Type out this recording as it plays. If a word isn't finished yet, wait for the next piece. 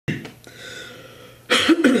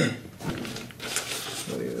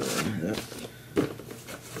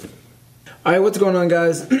Alright, what's going on,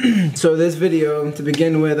 guys? So this video, to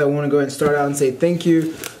begin with, I want to go ahead and start out and say thank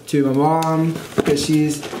you to my mom because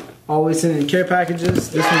she's always sending care packages.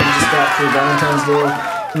 This one I just got for Valentine's Day.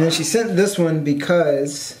 And then she sent this one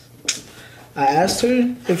because I asked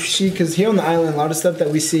her if she, because here on the island, a lot of stuff that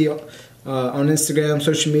we see on Instagram,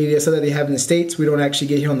 social media, stuff that they have in the States, we don't actually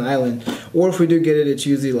get here on the island. Or if we do get it, it's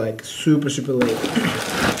usually like super late.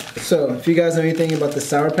 So, if you guys know anything about the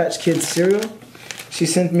Sour Patch Kids cereal, she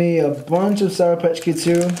sent me a bunch of Sour Patch Kids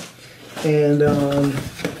cereal, and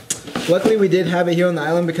luckily we did have it here on the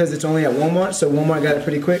island because it's only at Walmart, so Walmart got it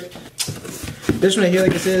pretty quick. This one right here,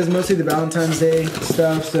 like I said, is mostly the Valentine's Day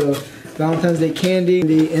stuff, so Valentine's Day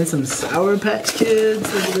candy and some Sour Patch Kids.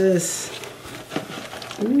 Look at this.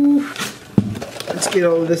 Ooh. Let's get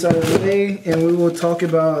all of this out of the way, and we will talk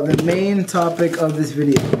about the main topic of this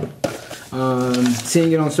video.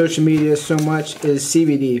 Seeing it on social media so much is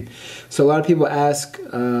CBD. So a lot of people ask,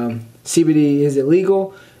 CBD, is it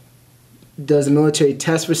legal? Does the military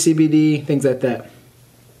test for CBD? Things like that.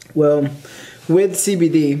 Well, with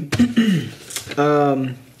CBD,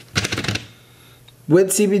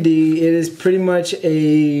 it is pretty much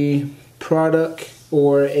a product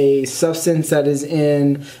or a substance that is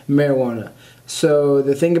in marijuana. So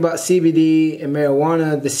the thing about CBD and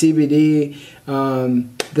marijuana, the CBD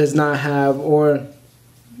does not have, or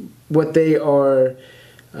what they are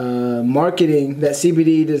marketing, that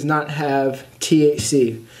CBD does not have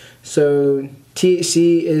THC. So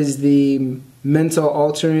THC is the mental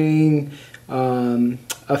altering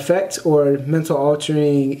effect or mental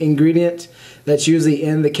altering ingredient that's usually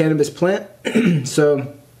in the cannabis plant.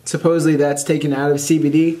 So supposedly that's taken out of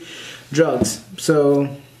CBD drugs.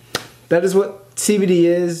 So that is what CBD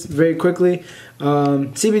is, very quickly.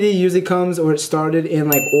 CBD usually comes, or it started in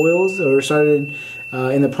like oils, or started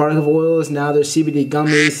in the product of oils. Now there's CBD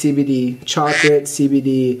gummies, CBD chocolate,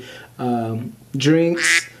 CBD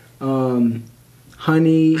drinks,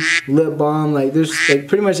 honey, lip balm. Like there's like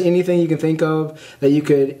pretty much anything you can think of that you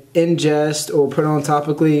could ingest or put on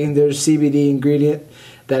topically. There's CBD ingredient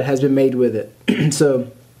that has been made with it.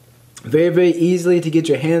 So very easily to get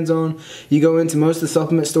your hands on. You go into most of the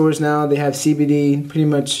supplement stores now, they have CBD, pretty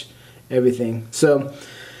much everything. So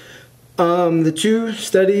the two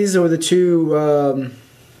studies, or the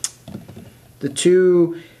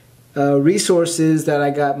two resources that I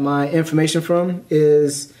got my information from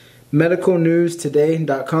is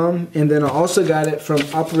medicalnewstoday.com, and then I also got it from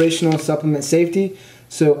Operational Supplement Safety.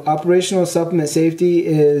 So Operational Supplement Safety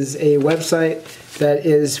is a website that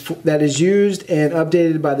is used and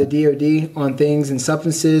updated by the DoD on things and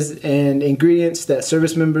substances and ingredients that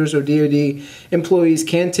service members or DoD employees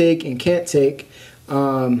can take and can't take,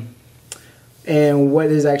 and what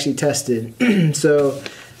is actually tested. So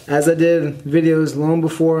as I did videos long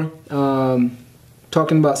before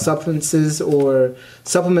talking about substances or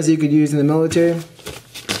supplements you could use in the military,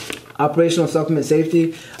 Operational Supplement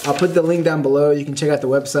Safety, I'll put the link down below. You can check out the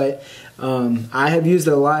website. I have used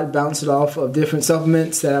it a lot, bounced it off of different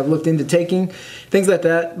supplements that I've looked into taking, things like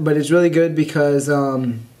that. But it's really good because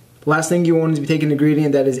last thing you want is to be taking an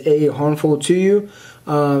ingredient that is harmful to you,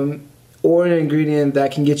 or an ingredient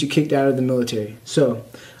that can get you kicked out of the military. So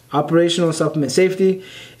Operational Supplement Safety.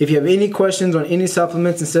 If you have any questions on any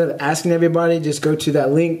supplements, instead of asking everybody, just go to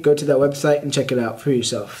that link, go to that website, and check it out for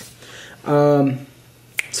yourself.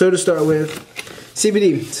 So to start with,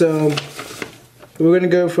 CBD. So we're going to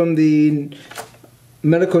go from the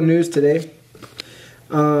medical news today.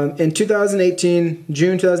 In 2018,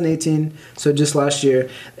 June 2018, so just last year,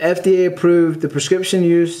 the FDA approved the prescription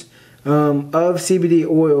use of CBD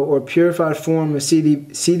oil, or purified form of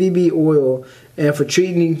CBD oil, and for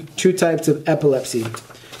treating two types of epilepsy.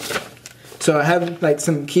 So I have like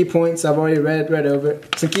some key points I've already read over.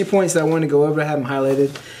 Some key points that I want to go over, I have them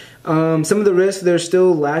highlighted. Some of the risks, there's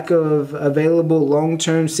still lack of available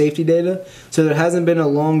long-term safety data. So there hasn't been a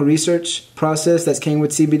long research process that's came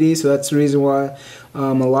with CBD. So that's the reason why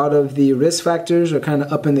a lot of the risk factors are kind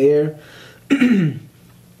of up in the air.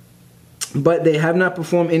 But they have not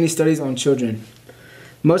performed any studies on children.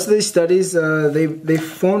 Most of these studies, they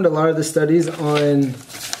formed a lot of the studies on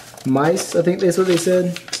mice. I think that's what they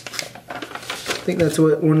said. I think that's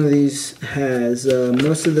what one of these has.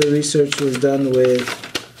 Most of the research was done with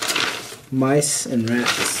mice and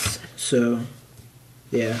rats. So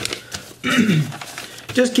yeah,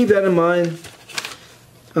 just keep that in mind.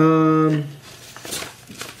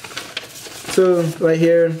 So right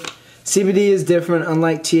here, CBD is different.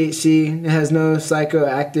 Unlike THC, it has no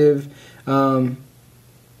psychoactive,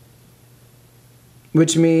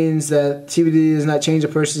 which means that CBD does not change a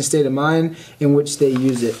person's state of mind in which they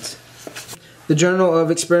use it. The Journal of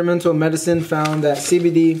Experimental Medicine found that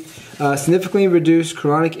CBD significantly reduced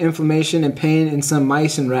chronic inflammation and pain in some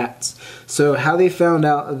mice and rats. So how they found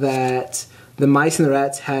out that the mice and the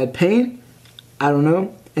rats had pain, I don't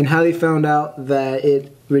know. And how they found out that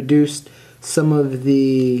it reduced some of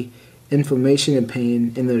the inflammation and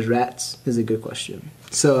pain in those rats is a good question.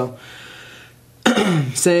 So,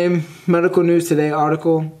 same Medical News Today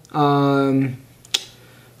article.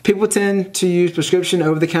 People tend to use prescription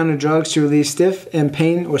over-the-counter drugs to relieve stiffness and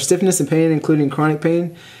pain, including chronic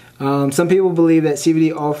pain. Some people believe that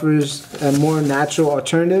CBD offers a more natural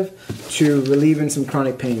alternative to relieving some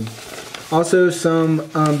chronic pain. Also, some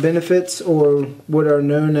benefits, or what are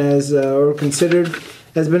known as or considered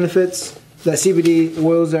as benefits that CBD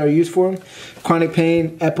oils are used for: chronic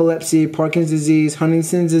pain, epilepsy, Parkinson's disease,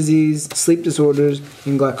 Huntington's disease, sleep disorders,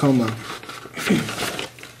 and glaucoma.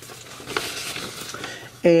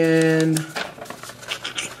 And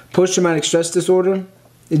post-traumatic stress disorder,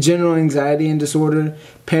 general anxiety and disorder,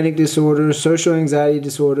 panic disorder, social anxiety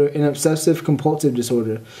disorder, and obsessive compulsive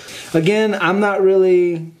disorder. Again, I'm not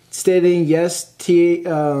really stating yes, CBD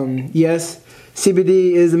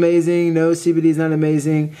is amazing, no, CBD is not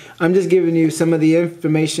amazing. I'm just giving you some of the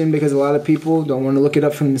information because a lot of people don't want to look it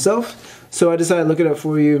up for themselves. So I decided to look it up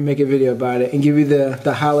for you, make a video about it, and give you the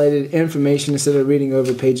highlighted information instead of reading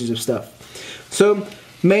over pages of stuff. So,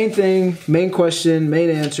 main thing, main question, main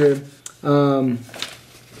answer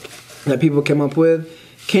that people come up with: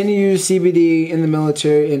 can you use CBD in the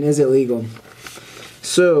military, and is it legal?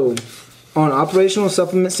 So, on operational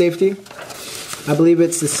supplement safety, I believe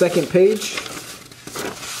it's the second page.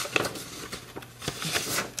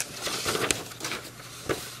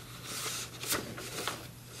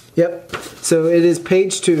 Yep, so it is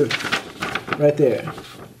page 2, right there.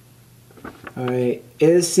 Alright,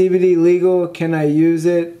 is CBD legal? Can I use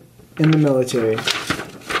it in the military?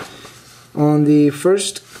 On the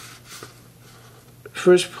first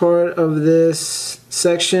part of this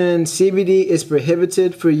section, CBD is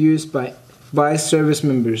prohibited for use by service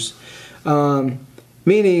members.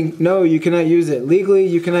 Meaning, no, you cannot use it. Legally,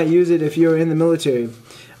 you cannot use it if you're in the military.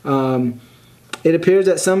 It appears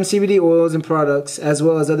that some CBD oils and products, as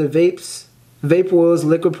well as other vape oils,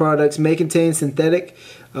 liquid products, may contain synthetic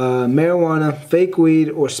marijuana, fake weed,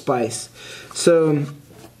 or spice. So,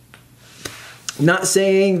 not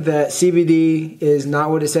saying that CBD is not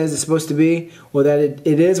what it says it's supposed to be, or that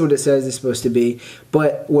it is what it says it's supposed to be.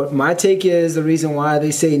 But what my take is, the reason why they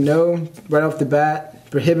say no right off the bat,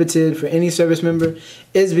 prohibited for any service member,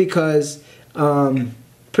 is because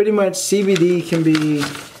pretty much CBD can be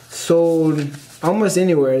sold almost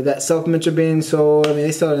anywhere that supplements are being sold. I mean,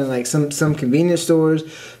 they sell it in like some convenience stores.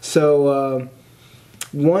 So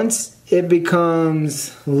once it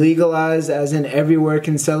becomes legalized, as in everywhere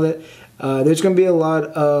can sell it, there's going to be a lot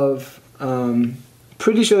of,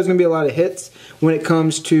 pretty sure there's going to be a lot of hits when it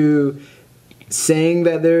comes to saying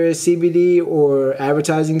that there is CBD or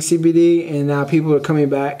advertising CBD, and now people are coming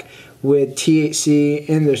back with THC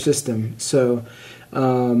in their system. So,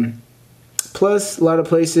 plus a lot of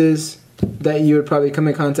places that you would probably come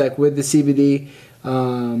in contact with the CBD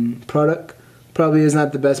product probably is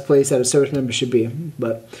not the best place that a service member should be.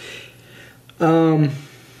 But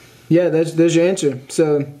yeah, there's your answer.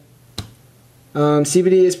 So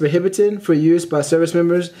CBD is prohibited for use by service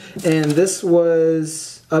members, and this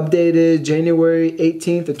was updated January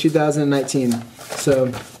 18th of 2019.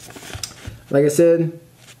 So like I said,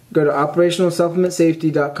 go to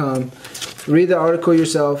operationalsupplementsafety.com. Read the article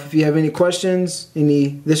yourself. If you have any questions,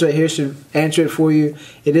 this right here should answer it for you.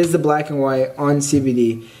 It is the black and white on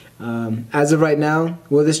CBD. As of right now,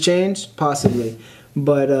 will this change? Possibly.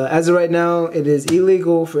 But as of right now, it is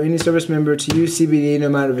illegal for any service member to use CBD, no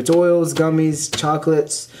matter if it's oils, gummies,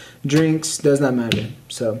 chocolates, drinks, does not matter.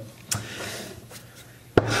 So,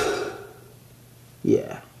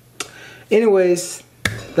 yeah. Anyways,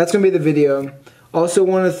 that's going to be the video. Also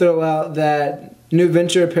want to throw out that New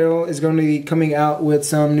Venture Apparel is going to be coming out with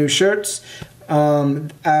some new shirts.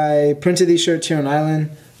 I printed these shirts here on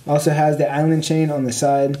Island. Also has the Island chain on the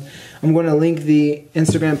side. I'm going to link the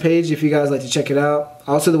Instagram page if you guys like to check it out.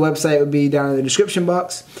 Also, the website will be down in the description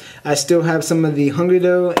box. I still have some of the Hungry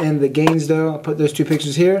Dough and the Gains Dough. I'll put those two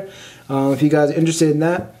pictures here if you guys are interested in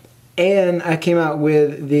that. And I came out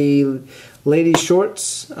with the ladies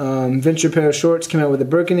shorts, Venture Apparel shorts, came out with a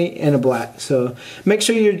burgundy and a black. So make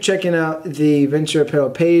sure you're checking out the Venture Apparel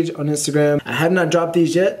page on Instagram. I have not dropped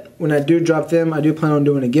these yet. When I do drop them, I do plan on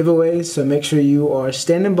doing a giveaway, so make sure you are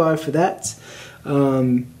standing by for that.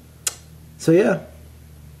 So yeah,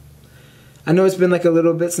 I know it's been like a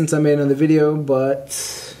little bit since I made another video,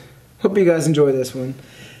 but hope you guys enjoy this one.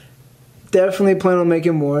 definitely plan on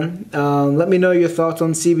making more. Let me know your thoughts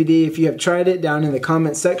on CBD if you have tried it down in the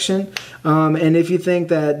comment section, and if you think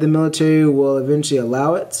that the military will eventually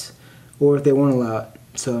allow it or if they won't allow it.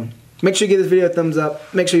 So make sure you give this video a thumbs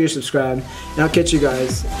up, make sure you're subscribed, and I'll catch you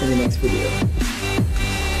guys in the next video.